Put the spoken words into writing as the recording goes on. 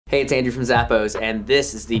Hey, it's Andrew from Zappos, and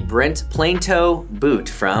this is the Brent Plain Toe Boot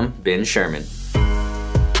from Ben Sherman.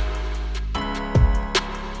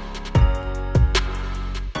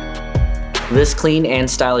 This clean and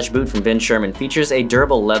stylish boot from Ben Sherman features a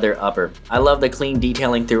durable leather upper. I love the clean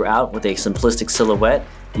detailing throughout with a simplistic silhouette.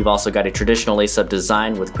 You've also got a traditional lace-up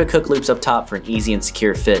design with quick hook loops up top for an easy and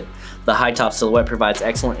secure fit. The high top silhouette provides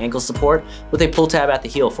excellent ankle support with a pull tab at the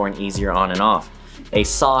heel for an easier on and off. A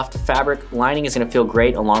soft fabric lining is going to feel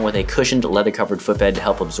great along with a cushioned leather covered footbed to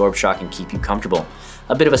help absorb shock and keep you comfortable.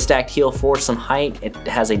 A bit of a stacked heel for some height. It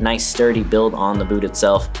has a nice sturdy build on the boot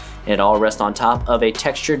itself, and it all rests on top of a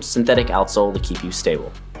textured synthetic outsole to keep you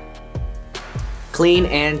stable. Clean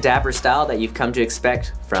and dapper style that you've come to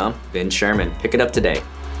expect from Ben Sherman. Pick it up today.